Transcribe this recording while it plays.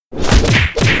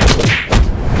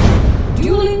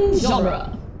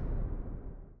genre.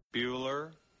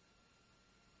 Bueller.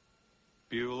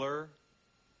 Bueller.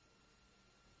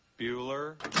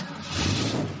 Bueller.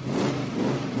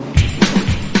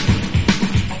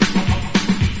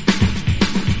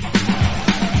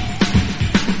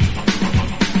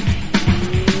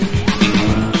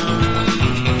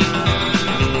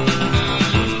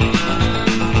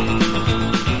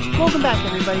 Welcome back,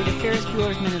 everybody, to Ferris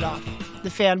Bueller's Minute Off, the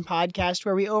fan podcast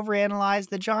where we overanalyze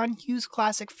the John Hughes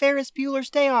classic Ferris Bueller's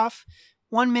Day Off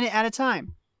 1 minute at a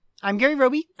time. I'm Gary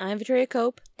Roby. I'm Victoria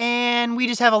Cope. And we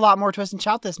just have a lot more twist and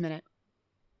shout this minute.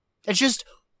 It's just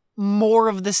more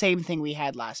of the same thing we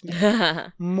had last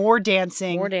minute. More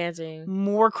dancing.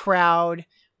 More crowd.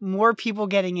 More people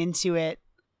getting into it.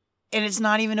 And it's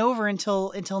not even over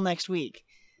until next week.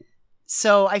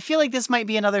 So I feel like this might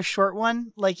be another short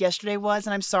one like yesterday was.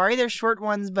 And I'm sorry there's short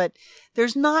ones, but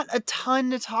there's not a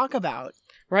ton to talk about.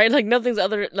 Right? Like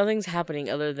nothing's happening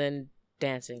other than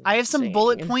dancing. I have some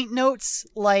bullet point notes.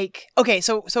 Like, okay,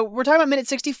 so we're talking about minute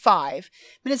 65.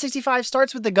 Minute 65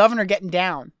 starts with the governor getting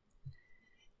down.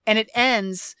 And it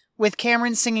ends with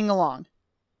Cameron singing along.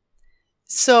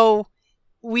 So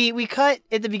we cut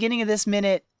at the beginning of this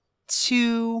minute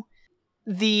to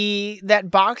that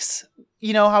box.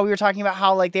 You know how we were talking about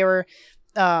how like they were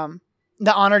the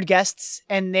honored guests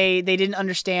and they didn't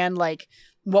understand like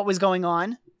what was going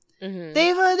on. Mm-hmm.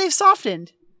 They've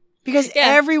softened because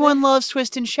everyone loves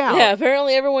Twist and Shout. Yeah,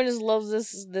 apparently everyone just loves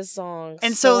this song.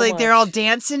 And so like they're all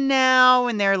dancing now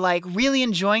and they're like really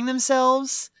enjoying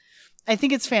themselves. I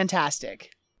think it's fantastic.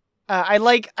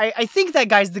 I think that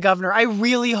guy's the governor. I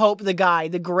really hope the guy,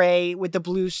 the gray with the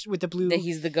blue. That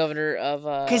he's the governor of.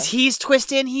 Because he's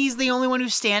twisted. He's the only one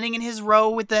who's standing in his row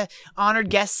with the honored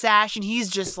guest sash, and he's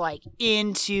just like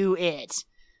into it.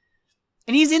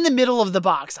 And he's in the middle of the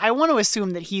box. I want to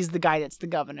assume that he's the guy that's the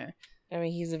governor. I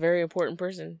mean, he's a very important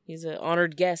person. He's an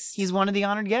honored guest. He's one of the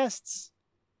honored guests.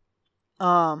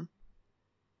 So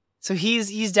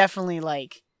he's definitely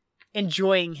like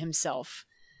enjoying himself.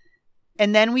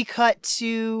 And then we cut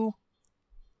to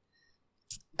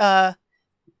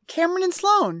Cameron and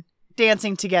Sloane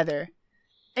dancing together.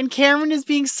 And Cameron is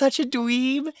being such a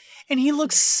dweeb. And he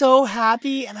looks so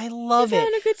happy. And I love it. He's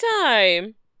having a good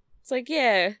time. It's like,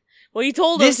 yeah. Well, you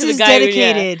told us this is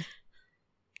dedicated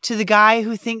to the guy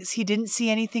who thinks he didn't see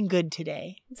anything good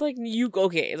today. It's like,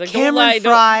 okay. It's like, Cameron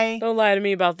Fry. Don't lie to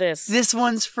me about this. This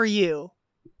one's for you.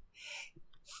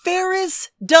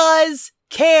 Ferris does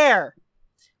care.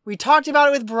 We talked about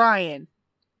it with Brian.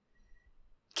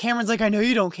 Cameron's like, I know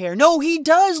you don't care. No, he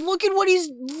does. Look at what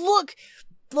look.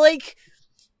 Like,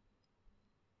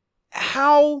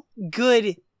 how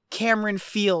good Cameron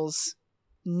feels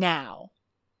now.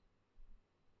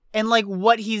 And, like,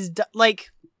 what he's done.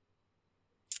 Like,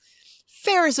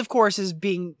 Ferris, of course,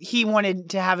 he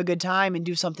wanted to have a good time and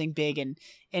do something big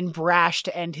and brash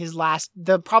to end his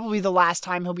probably the last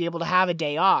time he'll be able to have a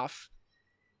day off.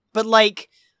 But, like,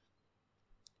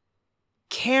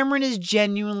 Cameron is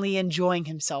genuinely enjoying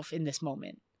himself in this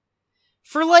moment.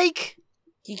 For like...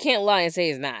 You can't lie and say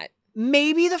he's not.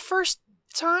 Maybe the first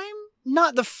time?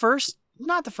 Not the first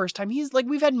time. He's like,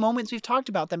 we've had moments, we've talked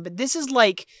about them, but this is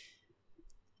like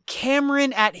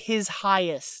Cameron at his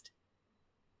highest.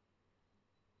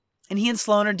 And he and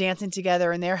Sloane are dancing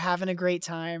together and they're having a great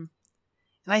time.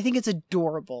 And I think it's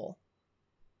adorable.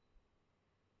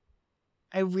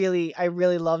 I really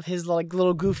love his like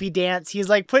little goofy dance. He's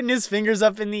like putting his fingers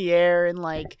up in the air and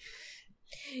like.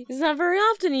 It's not very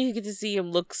often you get to see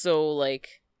him look so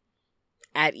like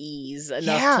at ease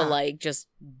enough to like just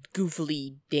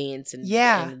goofily dance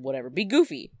and whatever. Be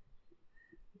goofy.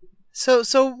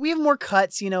 So we have more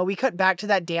cuts, you know, we cut back to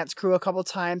that dance crew a couple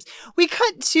times. We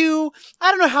cut to,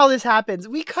 I don't know how this happens.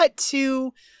 We cut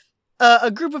to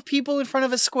a group of people in front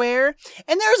of a square,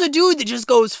 and there's a dude that just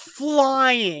goes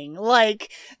flying,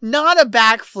 like, not a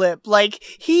backflip, like,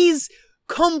 he's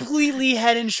completely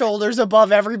head and shoulders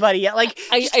above everybody. Like,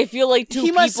 I feel like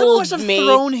someone must have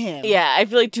thrown him. Yeah, I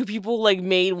feel like two people, like,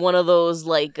 made one of those,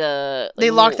 like, they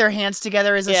locked their hands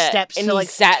together as a steps and to, like,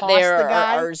 sat toss there the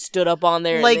guy. Or stood up on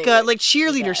there. Like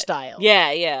cheerleader style.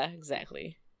 Yeah,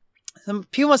 exactly. Some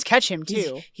people must catch him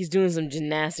too. He's doing some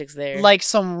gymnastics there. Like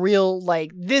some real,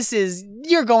 like,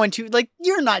 you're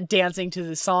not dancing to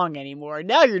the song anymore.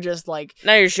 Now you're just like.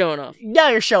 Now you're showing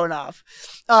off.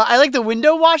 I like the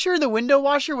window washer. The window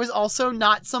washer was also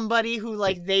not somebody who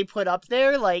like they put up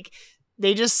there. Like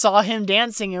they just saw him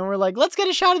dancing and were like, let's get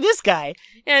a shot of this guy.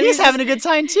 Yeah, he's having a good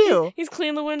time too. He's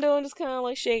cleaning the window and just kind of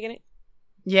like shaking it.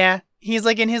 Yeah. He's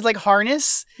like in his like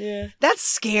harness. Yeah. That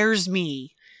scares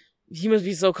me. He must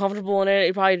be so comfortable in it.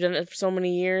 He probably done it for so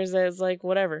many years that it's like,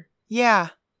 whatever. Yeah.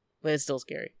 But it's still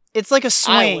scary. It's like a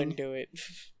swing. I wouldn't do it.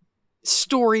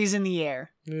 Stories in the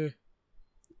air. Yeah.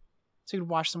 So you could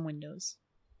wash some windows.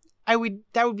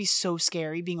 That would be so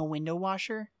scary, being a window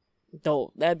washer.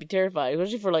 No, that'd be terrifying,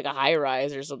 especially for like a high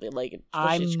rise or something like.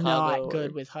 I'm Chicago not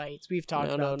good with heights. We've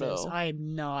talked about this.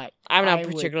 I'm not. I'm not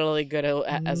particularly good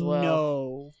as well.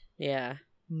 No. Yeah.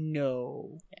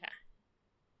 No. Yeah.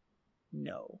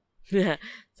 No.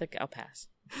 It's like I'll pass.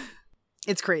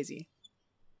 It's crazy.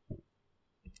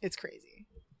 It's crazy.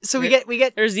 So we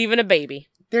get. There's even a baby.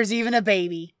 There's even a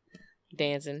baby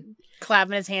dancing,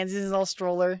 clapping his hands in his little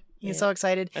stroller. He's so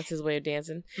excited. That's his way of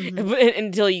dancing. Mm-hmm.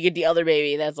 Until you get the other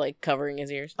baby that's like covering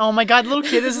his ears. Oh my god, little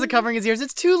kid, this is covering his ears.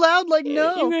 It's too loud. Like,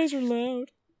 no. You guys are loud.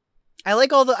 I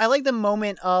like the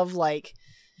moment of like,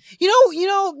 you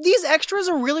know, these extras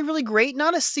are really, really great.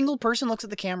 Not a single person looks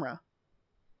at the camera.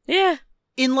 Yeah.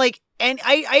 In like, and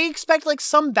I expect like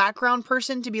some background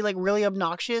person to be like really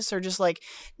obnoxious or just like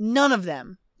none of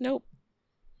them. Nope.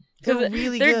 They're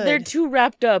really good. They're too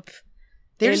wrapped up.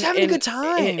 They're just having a good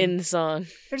time in the song.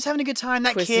 They're just having a good time.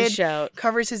 That kid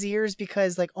covers his ears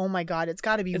because, like, oh my god, it's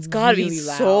got to be. It's got to be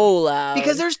loud. So loud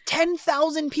because there's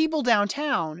 10,000 people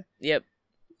downtown. Yep,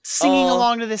 singing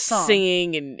along to this song,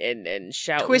 singing and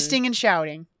shouting, twisting and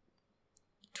shouting.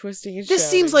 This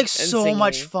seems like so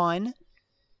much fun.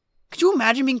 Could you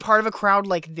imagine being part of a crowd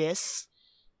like this?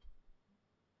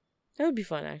 That would be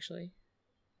fun, actually.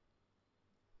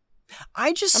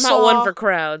 I'm not one for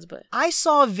crowds, but I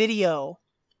saw a video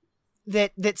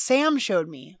that Sam showed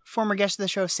me, former guest of the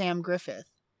show, Sam Griffith,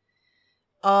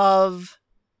 of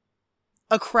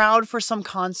a crowd for some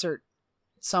concert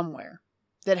somewhere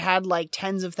that had like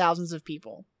tens of thousands of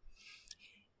people.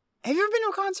 Have you ever been to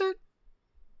a concert?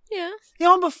 Yeah. You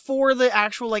know, before the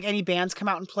actual, like, any bands come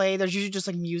out and play, there's usually just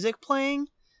like music playing,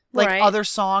 like other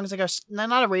songs, like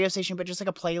not a radio station, but just like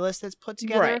a playlist that's put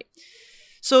together. Right.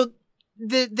 So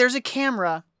there's a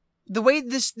camera. The way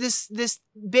this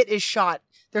bit is shot,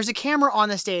 there's a camera on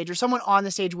the stage or someone on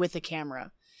the stage with a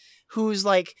camera who's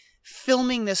like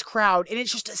filming this crowd, and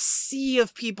it's just a sea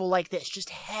of people like this, just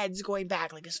heads going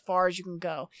back like as far as you can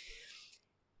go.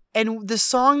 And the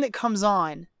song that comes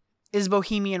on is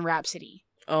Bohemian Rhapsody.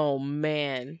 Oh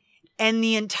man. And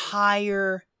the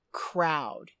entire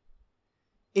crowd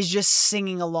is just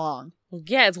singing along.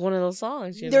 Yeah, it's one of those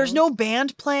songs. There's no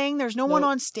band playing. There's no one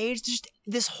on stage. There's just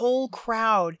this whole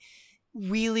crowd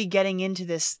really getting into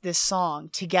this song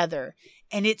together.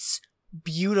 And it's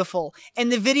beautiful.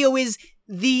 And the video is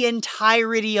the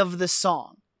entirety of the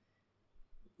song.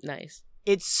 Nice.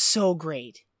 It's so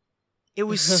great. It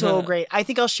was so great. I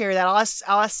think I'll share that.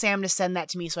 I'll ask Sam to send that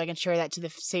to me so I can share that to the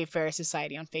Save Ferris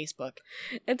Society on Facebook.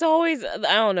 It's always,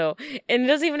 I don't know. And it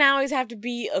doesn't even always have to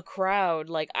be a crowd.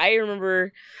 Like, I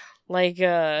remember, like,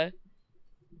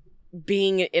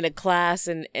 being in a class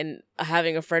and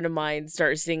having a friend of mine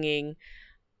start singing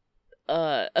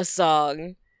a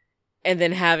song, and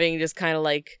then having just kind of,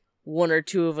 like, one or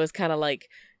two of us kind of, like,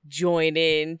 join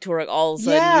in to where, like, all of a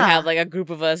sudden you have like a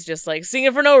group of us just like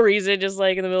singing for no reason, just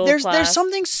like in the middle of class. There's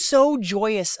something so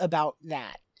joyous about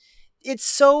that. It's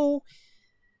so,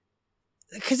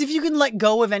 because if you can let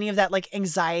go of any of that like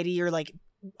anxiety or like,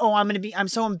 oh, I'm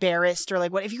so embarrassed or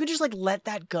like what, if you could just like let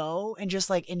that go and just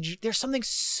like there's something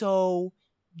so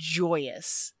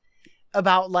joyous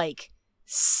about like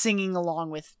singing along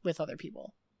with other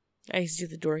people. I used to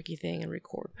do the dorky thing and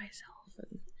record myself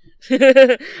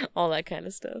and all that kind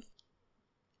of stuff.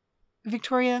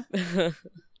 Victoria,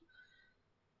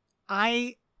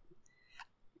 I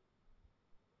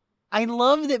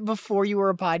love that before you were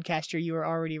a podcaster, you were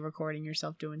already recording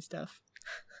yourself doing stuff.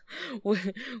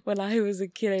 When I was a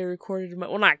kid, I recorded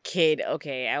well, not kid.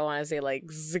 Okay, I want to say like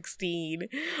 16.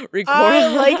 I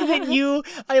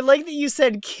like that you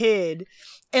said kid.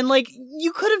 And, like,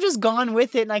 you could have just gone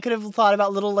with it, and I could have thought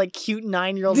about little, like, cute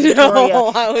 9-year-old Victoria.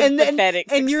 No, I was pathetic.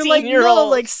 And you're like, no,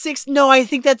 like, 6. No, I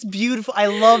think that's beautiful. I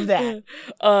love that.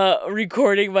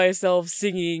 Recording myself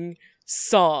singing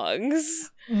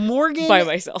songs. Morgan by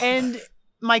myself. And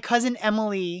my cousin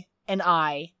Emily and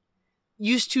I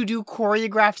used to do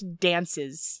choreographed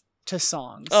dances to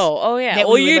songs. Oh yeah.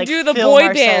 Well, you do the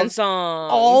boy band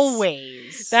songs.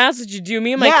 Always. That's what you do.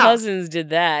 Me and my cousins did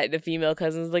that. The female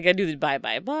cousins. Like, I do the bye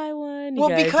bye bye one. Well,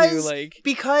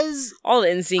 because all the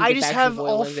NSYNC. I just have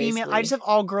all female. Basically. I just have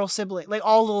all girl siblings. Like,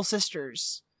 all little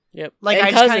sisters. Yep. Like, and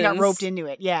I just kind of got roped into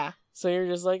it. Yeah. So you're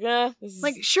just like, this is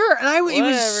like, sure. And it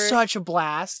was such a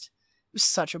blast. It was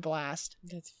such a blast.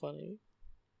 That's funny.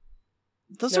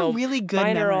 Those are really good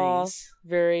mine memories. Are all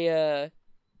very, it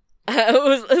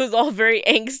was all very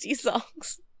angsty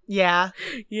songs. Yeah.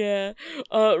 Yeah.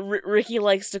 Ricky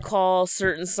likes to call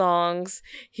certain songs.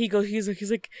 He's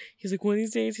like one of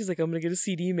these days, he's like, I'm gonna get a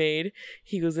CD made.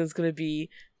 He goes, and it's gonna be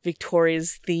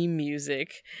Victoria's theme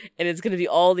music, and it's gonna be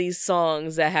all these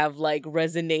songs that have like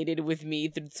resonated with me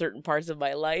through certain parts of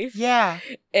my life. Yeah.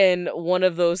 And one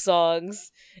of those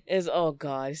songs is, oh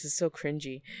god, this is so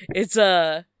cringy. It's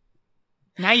Now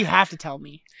you have to tell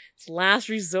me. it's Last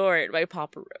Resort by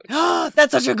Papa Roach.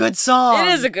 That's such a good song.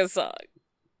 It is a good song.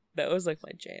 That was like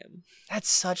my jam. That's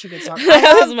such a good song.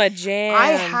 That was my jam. I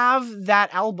have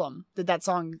that album that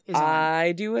song is on.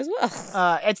 I do as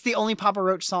well. It's the only Papa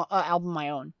Roach song album I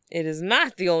own. It is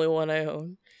not the only one I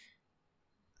own.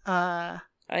 I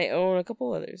own a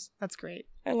couple others. That's great.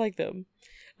 I like them.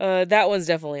 That one's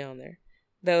definitely on there.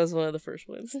 That was one of the first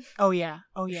ones. Oh yeah.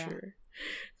 Oh For yeah. sure.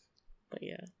 But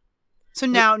yeah. So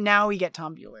now we get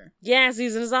Tom Bueller. Yes,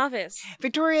 he's in his office.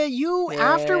 Victoria,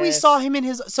 after we saw him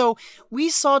we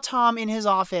saw Tom in his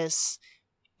office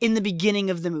in the beginning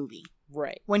of the movie.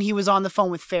 Right. When he was on the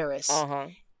phone with Ferris. Uh-huh.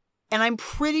 And I'm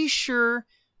pretty sure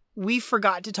we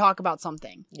forgot to talk about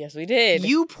something. Yes, we did.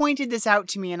 You pointed this out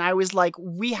to me and I was like,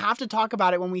 we have to talk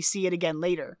about it when we see it again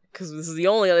later. Because this is the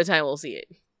only other time we'll see it.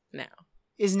 Now.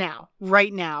 Is now.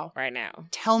 Right now. Right now.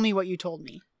 Tell me what you told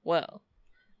me. Well,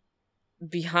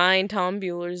 behind Tom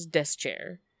Bueller's desk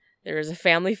chair, there is a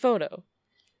family photo.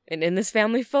 And in this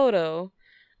family photo,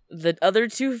 the other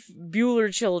two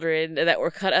Bueller children that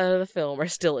were cut out of the film are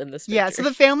still in this picture. Yeah, so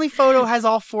the family photo has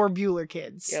all 4 Bueller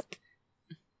kids. Yep.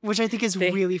 Which I think is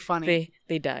really funny.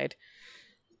 They died.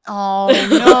 Oh,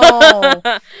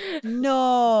 no.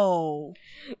 No.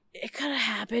 It could have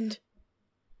happened.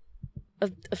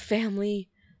 A family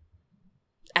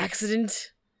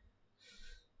accident.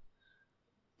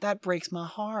 That breaks my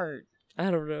heart.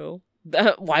 I don't know.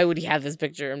 Why would he have this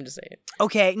picture? I'm just saying.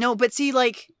 Okay, no, but see,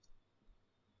 like...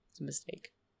 It's a mistake.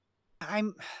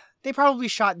 They probably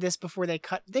shot this before they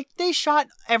cut... They shot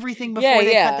everything before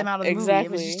they cut them out of the movie.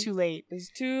 It was just too late.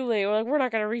 It's too late. We're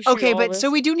not going to reshoot Okay, all but this. so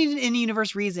we do need an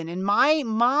in-universe reason. And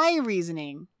my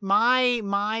reasoning,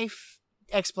 my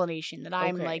explanation that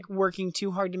I'm, like, working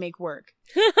too hard to make work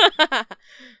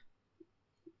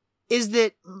is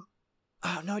that...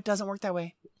 Oh, no, it doesn't work that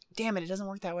way. Damn it doesn't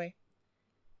work that way.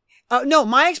 No,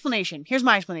 my explanation. Here's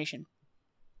my explanation.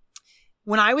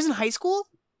 When I was in high school,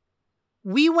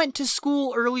 we went to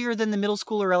school earlier than the middle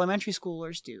school or elementary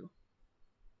schoolers do.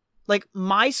 Like,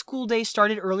 my school day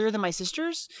started earlier than my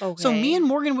sister's. Okay. So me and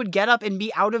Morgan would get up and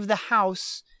be out of the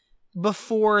house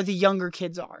before the younger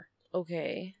kids are.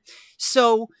 Okay.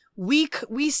 So we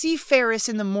see Ferris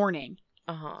in the morning.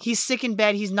 Uh-huh. He's sick in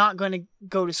bed. He's not going to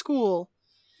go to school.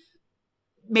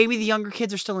 Maybe the younger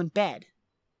kids are still in bed.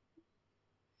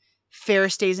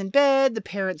 Ferris stays in bed. The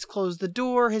parents close the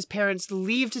door. His parents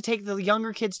leave to take the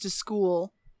younger kids to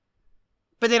school.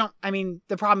 But they don't... I mean,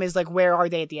 the problem is, like, where are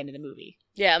they at the end of the movie?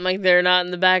 Yeah, I'm like, they're not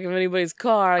in the back of anybody's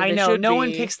car. Like I they know. should No be.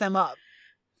 one picks them up.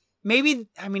 Maybe...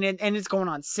 I mean, and it's going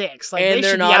on 6. Like, And they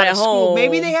they're should be not out at of school. home.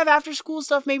 Maybe they have after-school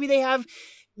stuff. Maybe they have...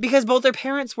 Because both their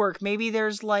parents work. Maybe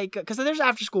there's, like... Because there's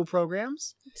after-school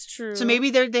programs. It's true. So maybe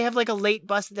they have, like, a late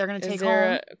bus that they're going to take Is there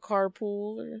home. a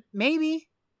carpool? Or... Maybe.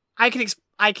 I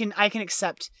can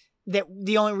accept that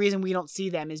the only reason we don't see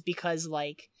them is because,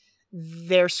 like,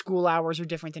 their school hours are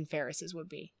different than Ferris's would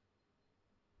be.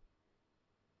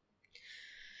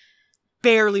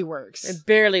 Barely works. It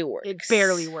barely works. It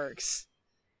barely works.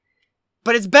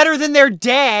 But it's better than they're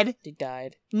dead. They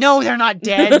died. No, they're not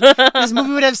dead. This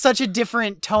movie would have such a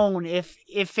different tone if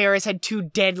Ferris had 2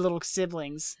 dead little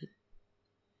siblings.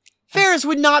 Ferris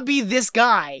would not be this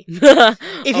guy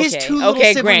if his 2 little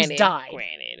siblings died.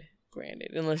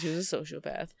 Granted, unless he was a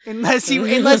sociopath. Unless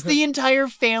the entire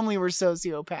family were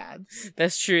sociopaths.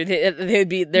 That's true. They'd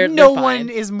be. They're no fine. one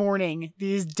is mourning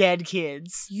these dead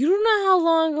kids. You don't know how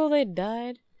long ago they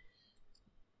died?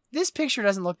 This picture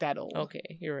doesn't look that old.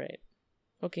 Okay, you're right.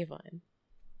 Okay, fine.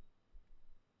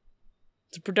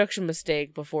 It's a production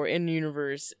mistake before in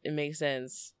universe it makes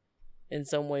sense in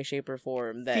some way, shape, or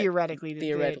form that theoretically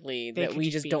that could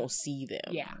we just be. don't see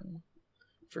them. Yeah.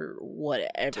 For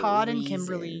whatever Todd and reason.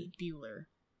 Kimberly Bueller.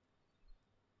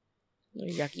 They're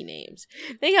yucky names.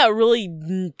 They got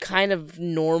really kind of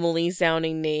normally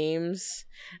sounding names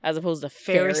as opposed to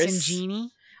Ferris. And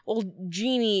Jeannie. Well,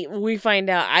 Jeannie, we find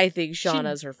out, I think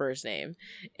Shauna's her first name,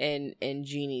 and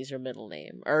Jeannie's her middle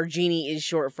name. Or Jeannie is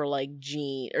short for, like,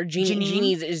 Jean, or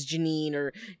Jeannie's is Janine,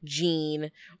 or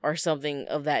Jean, or something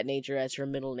of that nature as her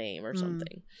middle name, or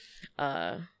something.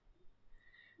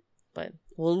 But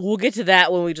we'll get to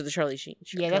that when we do the Charlie Sheen.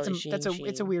 Yeah,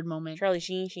 it's a weird moment. Charlie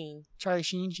Sheen. Charlie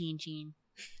Sheen.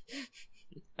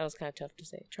 That was kind of tough to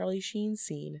say. Charlie Sheen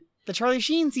scene. The Charlie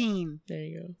Sheen scene. There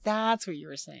you go. That's what you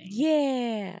were saying.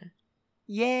 Yeah.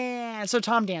 Yeah. So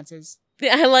Tom dances.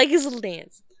 I like his little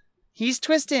dance. He's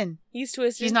twisting. He's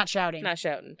twisting. He's not shouting. Not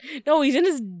shouting. No, he's in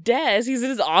his desk. He's in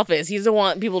his office. He doesn't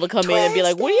want people to come in and be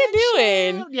like, "What are you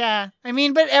doing?" Shout. Yeah. I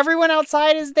mean, but everyone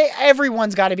outside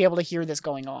everyone's got to be able to hear this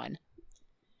going on.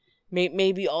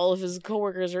 Maybe all of his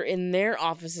coworkers are in their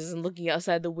offices and looking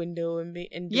outside the window and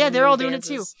yeah, they're all doing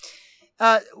dances.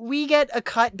 it too. We get a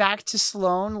cut back to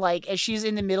Sloane, like, as she's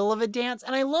in the middle of a dance.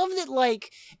 And I love that,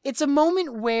 like, it's a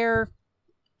moment where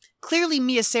clearly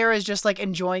Mia Sara is just, like,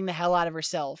 enjoying the hell out of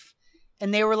herself.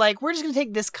 And they were like, we're just going to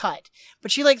take this cut.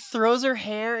 But she, like, throws her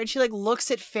hair and she, like,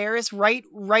 looks at Ferris right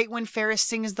when Ferris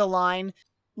sings the line,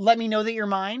 "Let me know that you're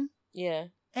mine." Yeah.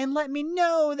 And let me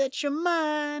know that you're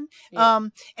mine. Yeah.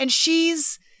 And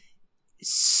she's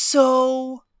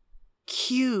so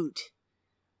cute.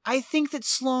 I think that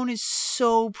Sloane is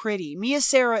so pretty. Mia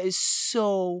Sara is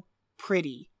so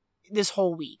pretty this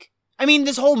whole week. I mean,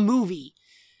 this whole movie.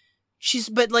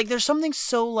 But like, there's something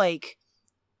so like,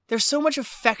 there's so much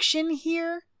affection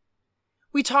here.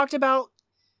 We talked about,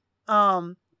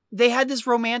 they had this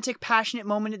romantic, passionate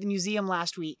moment at the museum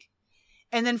last week.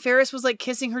 And then Ferris was like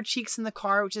kissing her cheeks in the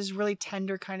car, which is a really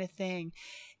tender kind of thing.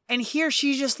 And here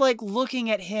she's just like looking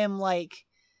at him like,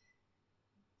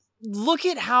 look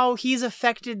at how he's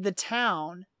affected the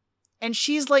town. And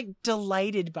she's like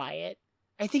delighted by it.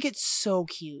 I think it's so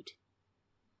cute.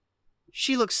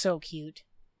 She looks so cute.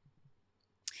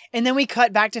 And then we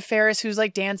cut back to Ferris, who's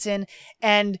like dancing.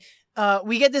 And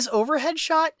we get this overhead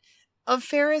shot of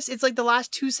Ferris. It's like the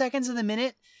last 2 seconds of the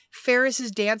minute. Ferris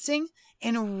is dancing.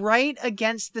 And right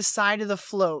against the side of the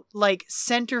float, like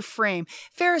center frame,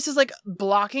 Ferris is like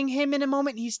blocking him in a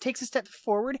moment. He takes a step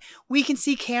forward. We can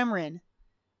see Cameron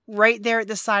right there at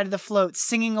the side of the float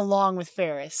singing along with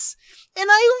Ferris. And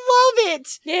I love it.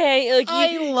 Yeah, like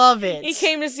I love it. He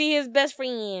came to see his best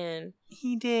friend.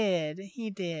 He did.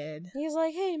 He's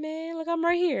like, "Hey man, look, I'm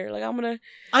right here. Like I'm with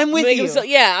make you.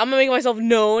 I'm gonna make myself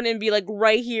known and be like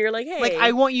right here. Like, hey, Like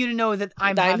I want you to know that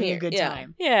I'm having here. a good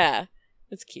time. Yeah,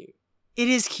 it's cute. It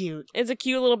is cute. It's a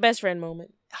cute little best friend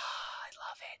moment. Oh, I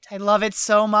love it. I love it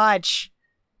so much.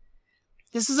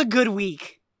 This was a good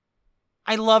week.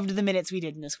 I loved the minutes we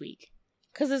did in this week.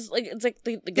 Cause it's like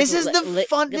this is the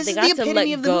fun. This is the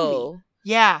epitome of the movie.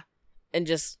 Yeah, and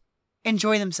just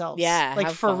enjoy themselves. Yeah, like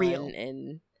have for fun real.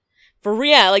 And for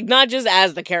real, like not just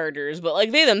as the characters, but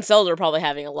like they themselves are probably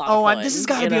having a lot of fun. This has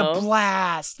got to be a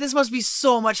blast. This must be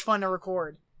so much fun to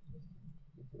record.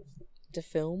 To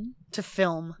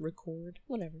film, record,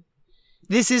 whatever.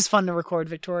 This is fun to record,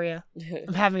 Victoria.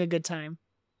 I'm having a good time.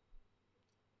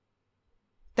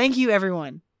 Thank you,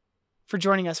 everyone, for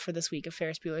joining us for this week of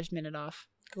Ferris Bueller's Minute Off.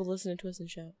 Go listen to Twist and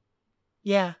Shout.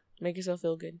 Yeah. Make yourself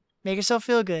feel good. Make yourself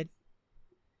feel good.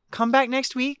 Come back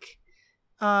next week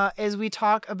as we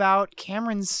talk about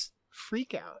Cameron's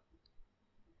freak out.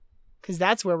 Because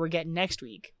that's where we're getting next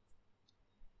week.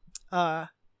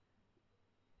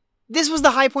 This was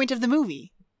the high point of the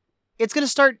movie. It's gonna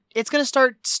start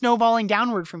snowballing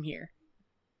downward from here.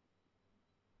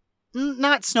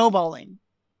 Not snowballing,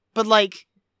 but like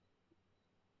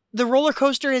the roller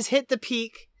coaster has hit the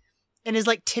peak and is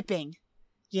like tipping,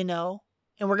 you know?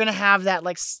 And we're gonna have that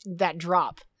like that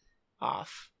drop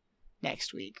off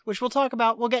next week, which we'll talk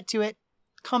about. We'll get to it.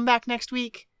 Come back next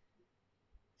week.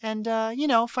 And,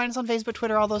 find us on Facebook,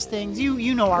 Twitter, all those things.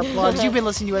 You know our plugs. You've been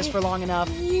listening to us for long enough.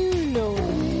 You know.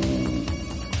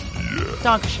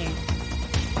 Dankeschön.